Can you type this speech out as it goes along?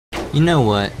You know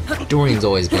what? Dorian's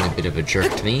always been a bit of a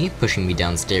jerk to me, pushing me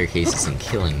down staircases and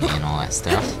killing me and all that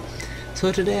stuff.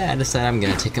 So today I decided I'm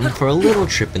gonna take him for a little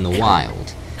trip in the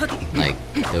wild. Like,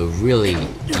 the really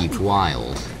deep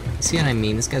wild. See what I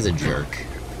mean? This guy's a jerk.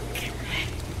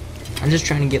 I'm just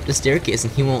trying to get up the staircase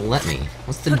and he won't let me.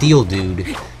 What's the deal,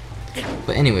 dude?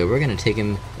 But anyway, we're gonna take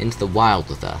him into the wild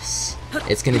with us.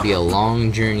 It's gonna be a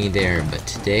long journey there, but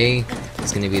today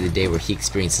is gonna be the day where he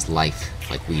experiences life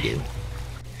like we do.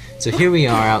 So here we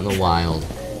are out in the wild,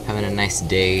 having a nice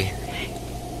day,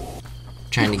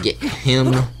 trying to get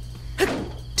him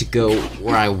to go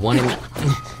where I want him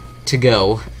to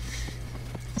go.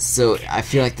 So I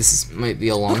feel like this might be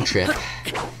a long trip,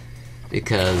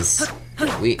 because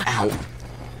we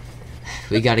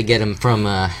gotta get him from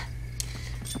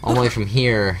all the way from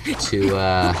here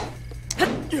to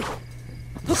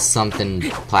something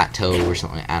plateau or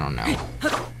something. I don't know.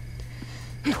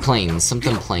 Plains,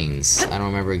 something plains. I don't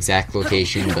remember exact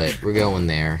location, but we're going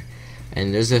there.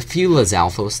 And there's a few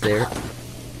Lizalfos there.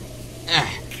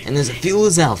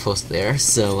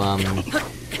 So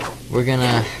we're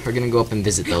gonna go up and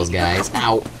visit those guys.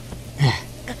 Ow.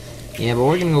 Yeah, but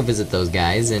we're gonna go visit those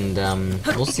guys, and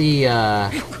we'll see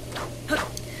what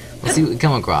we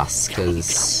come across,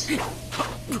 cause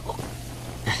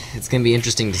it's gonna be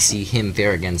interesting to see him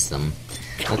fare against them.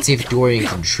 Let's see if Dorian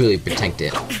can truly protect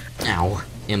it. Ow,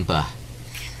 Impa.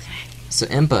 So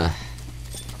Impa,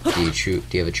 do you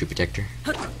have a true protector?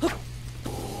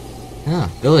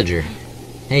 Oh, villager.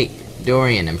 Hey,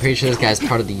 Dorian, I'm pretty sure this guy's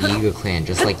part of the Yiga clan,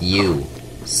 just like you.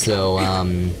 So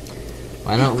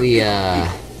why don't we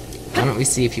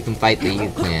see if you can fight the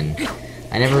Yiga clan?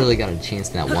 I never really got a chance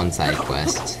in that one side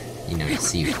quest, you know, to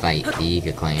see you fight the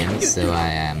Yiga clan. So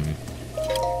I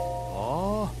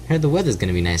heard the weather's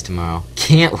gonna be nice tomorrow.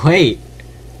 Can't wait!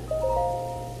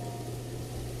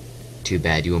 Too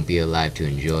bad you won't be alive to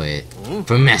enjoy it.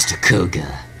 For Master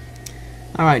Koga.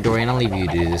 Alright, Dorian, I'll leave you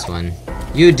to do this one.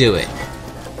 You do it.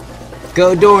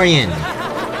 Go, Dorian!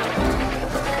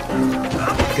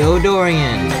 Go,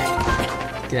 Dorian!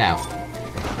 Get out.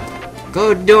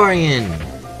 Go, Dorian!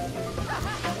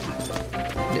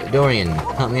 Dorian,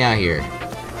 help me out here.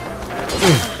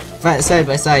 Fight side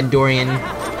by side, Dorian.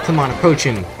 Come on, approach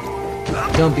him.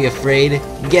 Don't be afraid.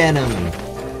 Get him!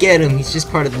 Get him! He's just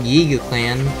part of the Yiga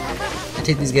clan. I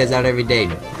take these guys out every day.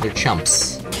 They're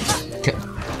chumps.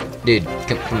 Dude,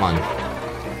 come on.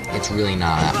 It's really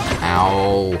not that...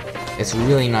 Ow. It's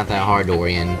really not that hard,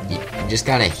 Dorian. You just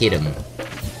gotta hit him.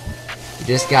 You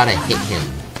just gotta hit him.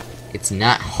 It's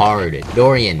not hard.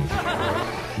 Dorian.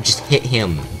 Just hit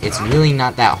him. It's really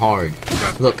not that hard.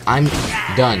 Look, I'm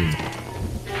done.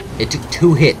 It took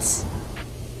 2 hits.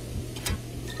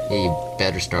 Yeah, you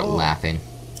better start laughing.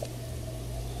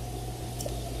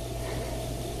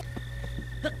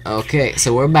 Okay,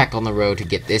 so we're back on the road to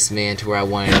get this man to where I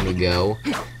wanted him to go.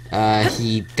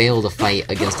 He failed a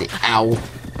fight against the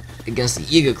against the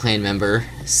Yiga clan member,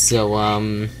 so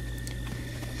I'm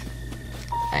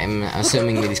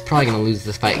assuming that he's probably gonna lose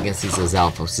the fight against these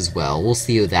Lizalfos as well. We'll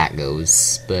see how that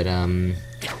goes, but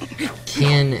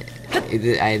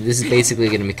this is basically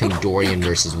gonna become Dorian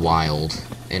versus Wild,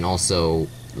 and also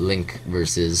Link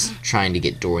versus trying to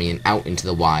get Dorian out into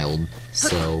the wild.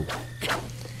 So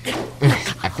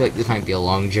I feel like this might be a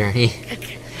long journey.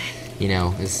 You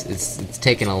know, it's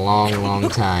taken a long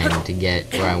time to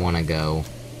get where I want to go.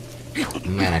 I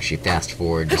might actually fast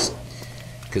forward just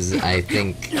because I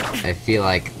feel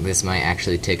like this might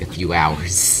actually take a few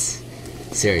hours.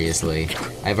 Seriously.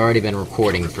 I've already been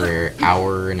recording for an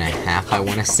hour and a half, I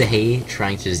want to say,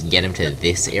 trying to just get him to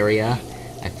this area.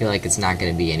 I feel like it's not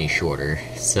going to be any shorter.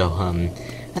 So,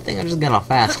 I think I'm just going to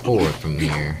fast forward from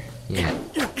here. Yeah.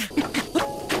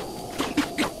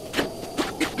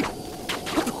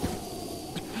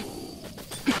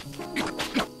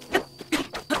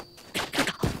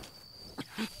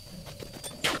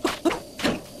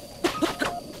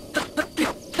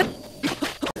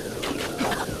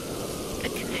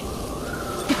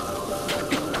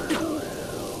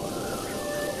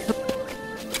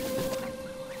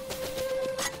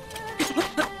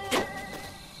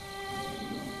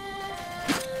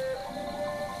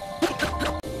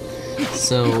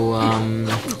 So,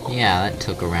 yeah, that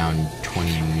took around 20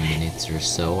 minutes or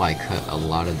so. I cut a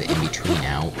lot of the in-between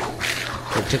out.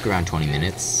 It took around 20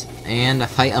 minutes. And a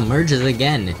fight emerges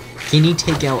again. Can he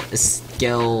take out a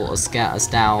style?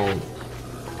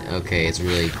 Okay, it's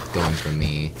really going for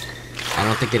me. I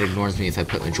don't think it ignores me if I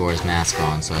put Majora's Mask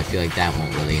on, so I feel like that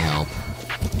won't really help.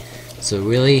 So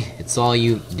really, it's all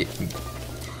you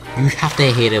have to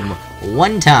hit him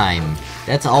one time.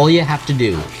 That's all you have to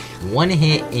do. One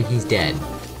hit and he's dead.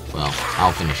 Well,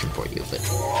 I'll finish him for you, but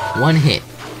One hit.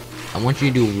 I want you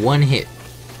to do one hit.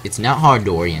 It's not hard,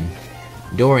 Dorian.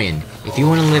 Dorian, if you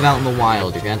want to live out in the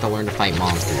wild, you're gonna have to learn to fight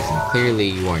monsters, and clearly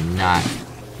you are not.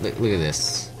 Look at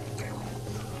this.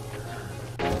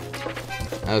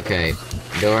 Okay,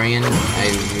 Dorian,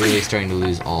 I'm really starting to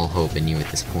lose all hope in you at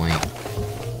this point.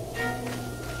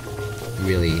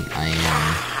 Really, I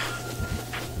am.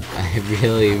 I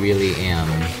really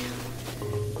am.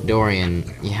 Dorian,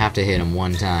 you have to hit him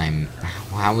one time.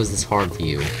 How is this hard for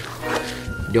you?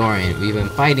 Dorian, we've been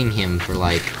fighting him for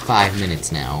like 5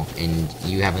 minutes now, and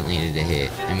you haven't landed a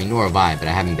hit. I mean, nor have I, but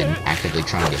I haven't been actively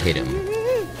trying to hit him.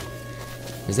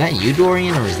 Is that you,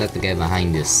 Dorian, or is that the guy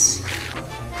behind us?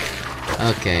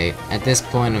 Okay, at this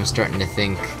point I'm starting to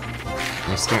think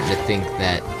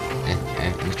that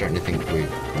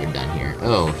we're done here.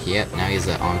 Oh, yep, now he's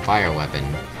an on-fire weapon.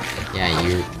 Yeah,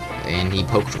 and he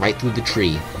poked right through the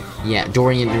tree. Yeah,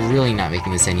 Dorian, you're really not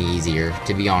making this any easier.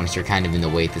 To be honest, you're kind of in the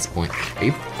way at this point.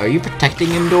 Are you protecting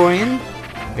him, Dorian?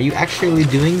 Are you actually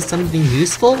doing something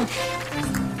useful?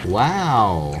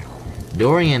 Wow.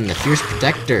 Dorian, the fierce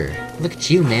protector. Look at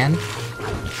you, man.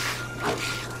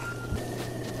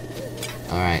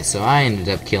 Alright, so I ended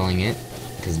up killing it,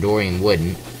 because Dorian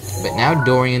wouldn't. But now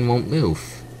Dorian won't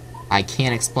move. I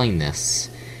can't explain this.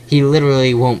 He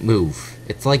literally won't move.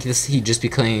 It's like this. He just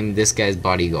became this guy's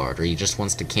bodyguard, or he just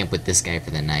wants to camp with this guy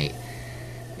for the night.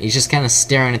 He's just kind of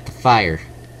staring at the fire.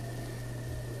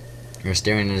 Or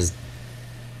staring at his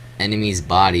enemy's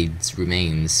body's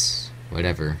remains.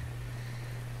 Whatever.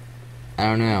 I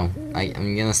don't know.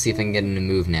 I'm gonna see if I can get him to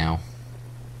move now.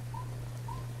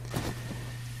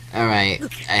 Alright,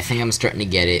 I think I'm starting to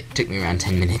get it. Took me around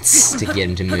 10 minutes to get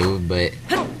him to move, but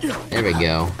there we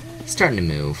go. He's starting to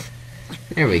move.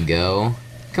 There we go.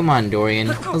 Come on, Dorian.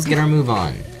 Let's get our move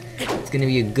on. It's gonna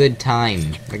be a good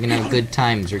time. We're gonna have good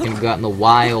times. We're gonna go out in the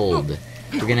wild.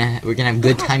 We're gonna have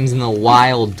good times in the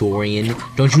wild, Dorian.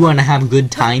 Don't you wanna have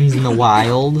good times in the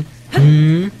wild?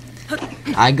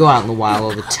 I go out in the wild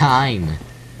all the time.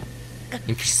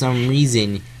 And for some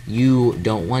reason, you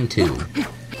don't want to.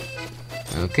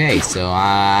 Okay, so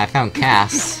I found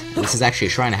Cass. This is actually a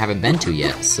shrine I haven't been to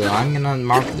yet, so I'm gonna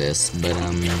mark this, but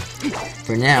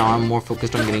for now I'm more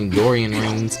focused on getting Dorian where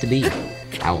he needs to be,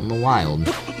 out in the wild.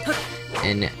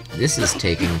 And this is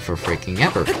taking for freaking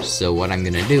ever, so what I'm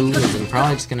gonna do is I'm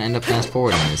probably just gonna end up fast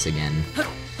forwarding this again.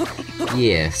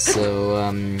 Yeah,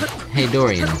 so hey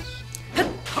Dorian,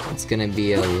 it's gonna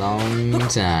be a long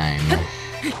time.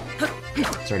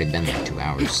 It's already been like 2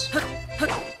 hours.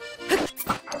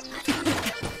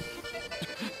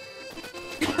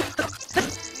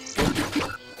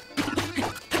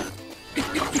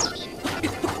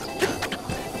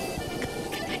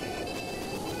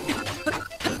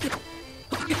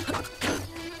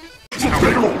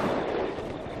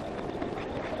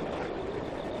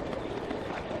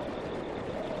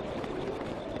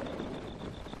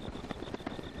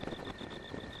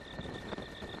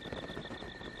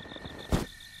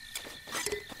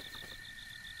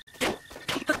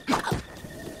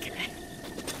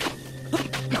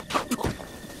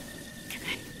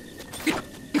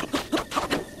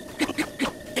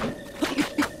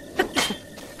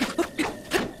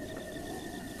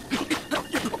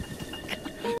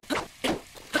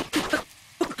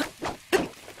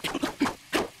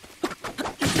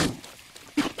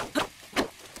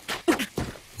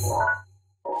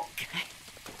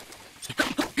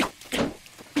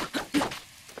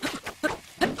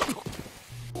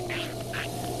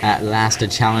 At last a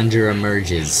challenger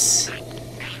emerges.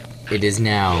 It is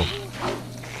now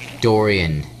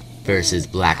Dorian versus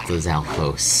Black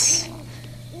Lizalfos.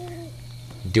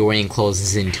 Dorian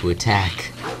closes in to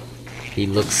attack. He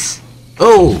looks...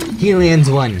 Oh! He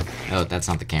lands one! Oh, that's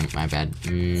not the camera, my bad.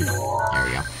 There we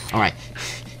go. Alright.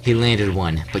 He landed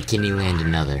one, but can he land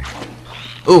another?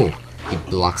 Oh! He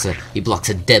blocks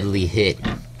a deadly hit.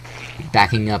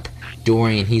 Backing up.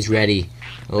 Dorian, he's ready.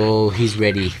 Oh, he's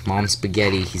ready. Mom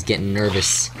spaghetti. He's getting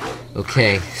nervous.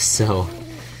 Okay, so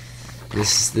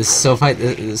so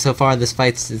far this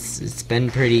fight's it's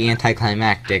been pretty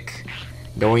anticlimactic.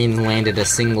 Dorian landed a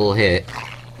single hit.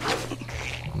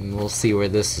 We'll see where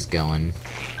this is going.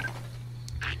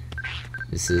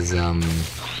 This is come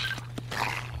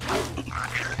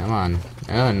on.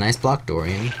 Oh, nice block,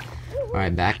 Dorian.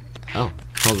 Alright, back. Oh,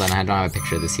 hold on, I don't have a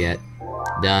picture of this yet.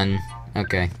 Done.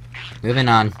 Okay. Moving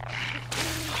on.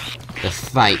 The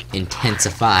fight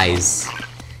intensifies.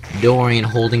 Dorian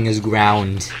holding his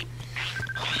ground.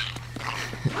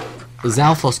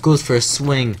 Zelda goes for a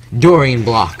swing. Dorian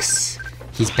blocks.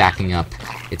 He's backing up.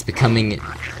 It's becoming...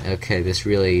 Okay, this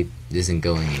really isn't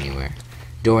going anywhere.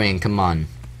 Dorian, come on.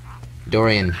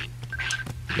 Dorian.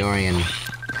 Dorian.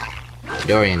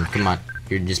 Dorian, come on.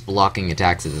 You're just blocking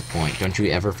attacks at this point. Don't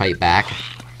you ever fight back?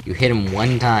 You hit him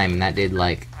one time, and that did,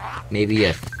 like, maybe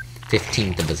a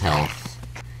 15th of his health.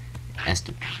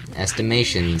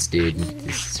 Estimations, dude.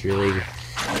 This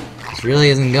really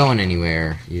isn't going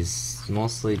anywhere. It's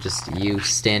mostly just you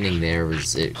standing there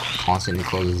as it constantly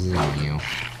closes in on you.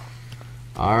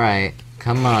 Alright,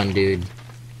 come on, dude.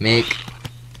 Make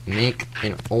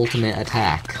an ultimate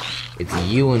attack. It's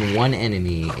you and one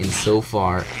enemy, and so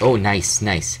far... Oh, nice,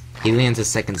 nice. He lands a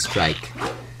second strike.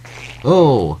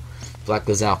 Oh! Black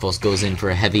Lizalfos goes in for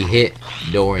a heavy hit.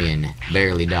 Dorian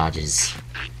barely dodges.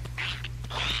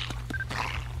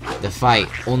 The fight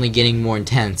only getting more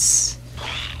intense.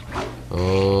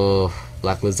 Oh,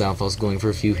 Black Lizalfos going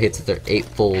for a few hits with their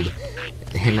 8-fold.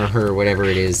 Him or her, whatever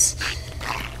it is.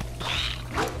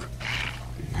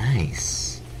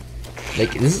 Nice.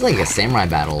 Like, this is like a samurai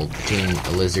battle between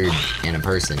a lizard and a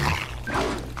person.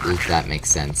 If that makes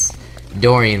sense.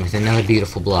 Dorian with another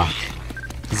beautiful block.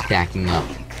 He's backing up.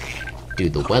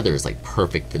 Dude, the weather is like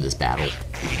perfect for this battle.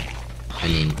 I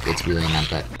mean, it's really not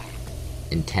that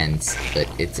intense, but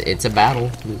it's a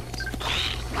battle.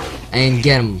 And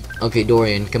get him. Okay,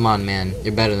 Dorian, come on, man.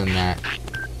 You're better than that.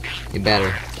 You're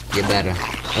better. You're better.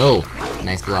 Oh,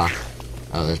 nice block.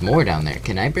 Oh, there's more down there.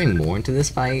 Can I bring more into this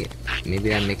fight? Maybe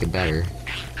that'd make it better.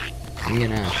 I'm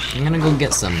gonna go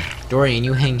get some. Dorian,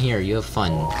 you hang here. You have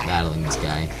fun battling this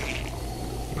guy.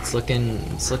 It's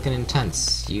looking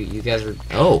intense. You guys are.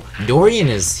 Oh, Dorian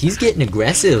he's getting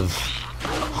aggressive.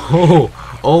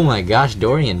 Oh my gosh,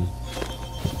 Dorian.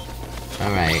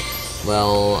 Alright,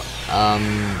 well,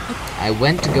 I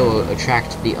went to go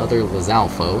attract the other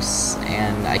Lizalfos,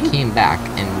 and I came back,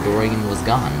 and Dorian was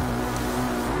gone.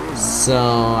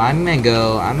 So, I'm gonna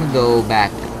go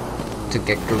back to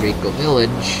Kakariko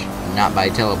Village, not by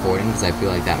teleporting, because I feel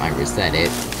like that might reset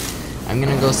it. I'm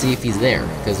gonna go see if he's there,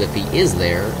 because if he is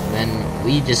there, then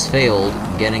we just failed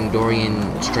getting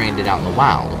Dorian stranded out in the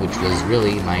wild, which was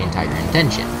really my entire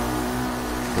intention.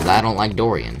 Because I don't like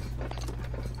Dorian.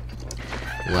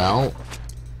 Well,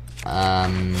 I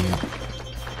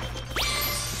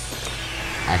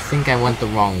think I went the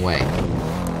wrong way.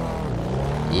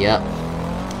 Yep.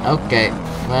 Okay,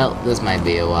 well, this might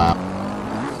be a while.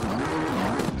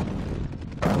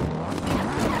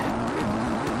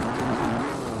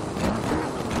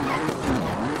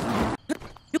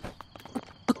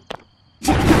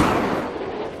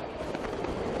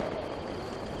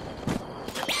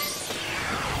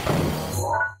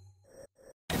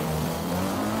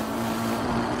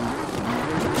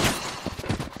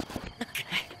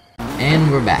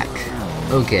 And we're back.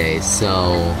 Okay,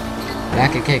 so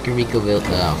back at Kakariko Village.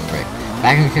 Oh, frick.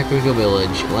 Back in Kakariko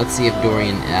Village. Let's see if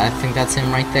Dorian. I think that's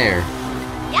him right there.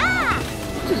 Yeah.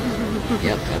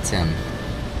 Yep, that's him.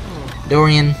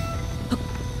 Dorian,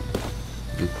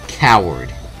 you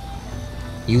coward.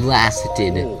 You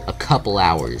lasted a couple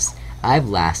hours. I've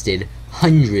lasted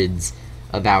hundreds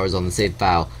of hours on the save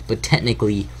file, but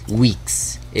technically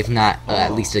weeks, if not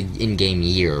at least an in-game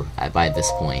year by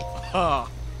this point.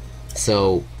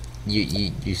 So,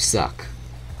 you suck.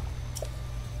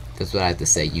 That's what I have to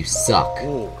say. You suck.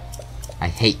 I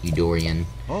hate you, Dorian.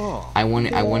 I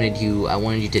wanted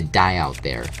you to die out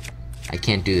there. I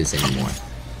can't do this anymore.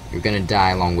 You're gonna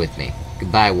die along with me.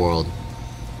 Goodbye, world.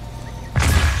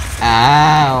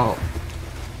 Ow!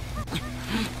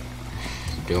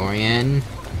 Dorian.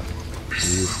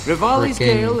 Rivali's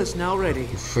gale is now ready.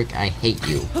 I hate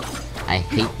you. I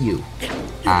hate you.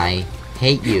 I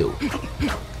hate you.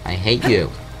 I hate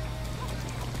you.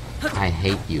 I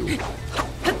hate you.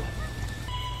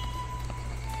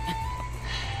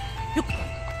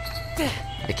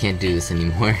 I can't do this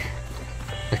anymore.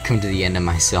 I've come to the end of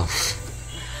myself.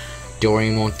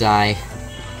 Dorian won't die.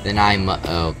 Then I'm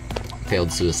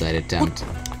failed suicide attempt.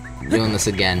 Doing this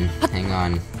again. Hang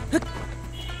on.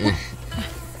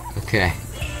 Okay.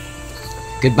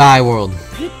 Goodbye, world.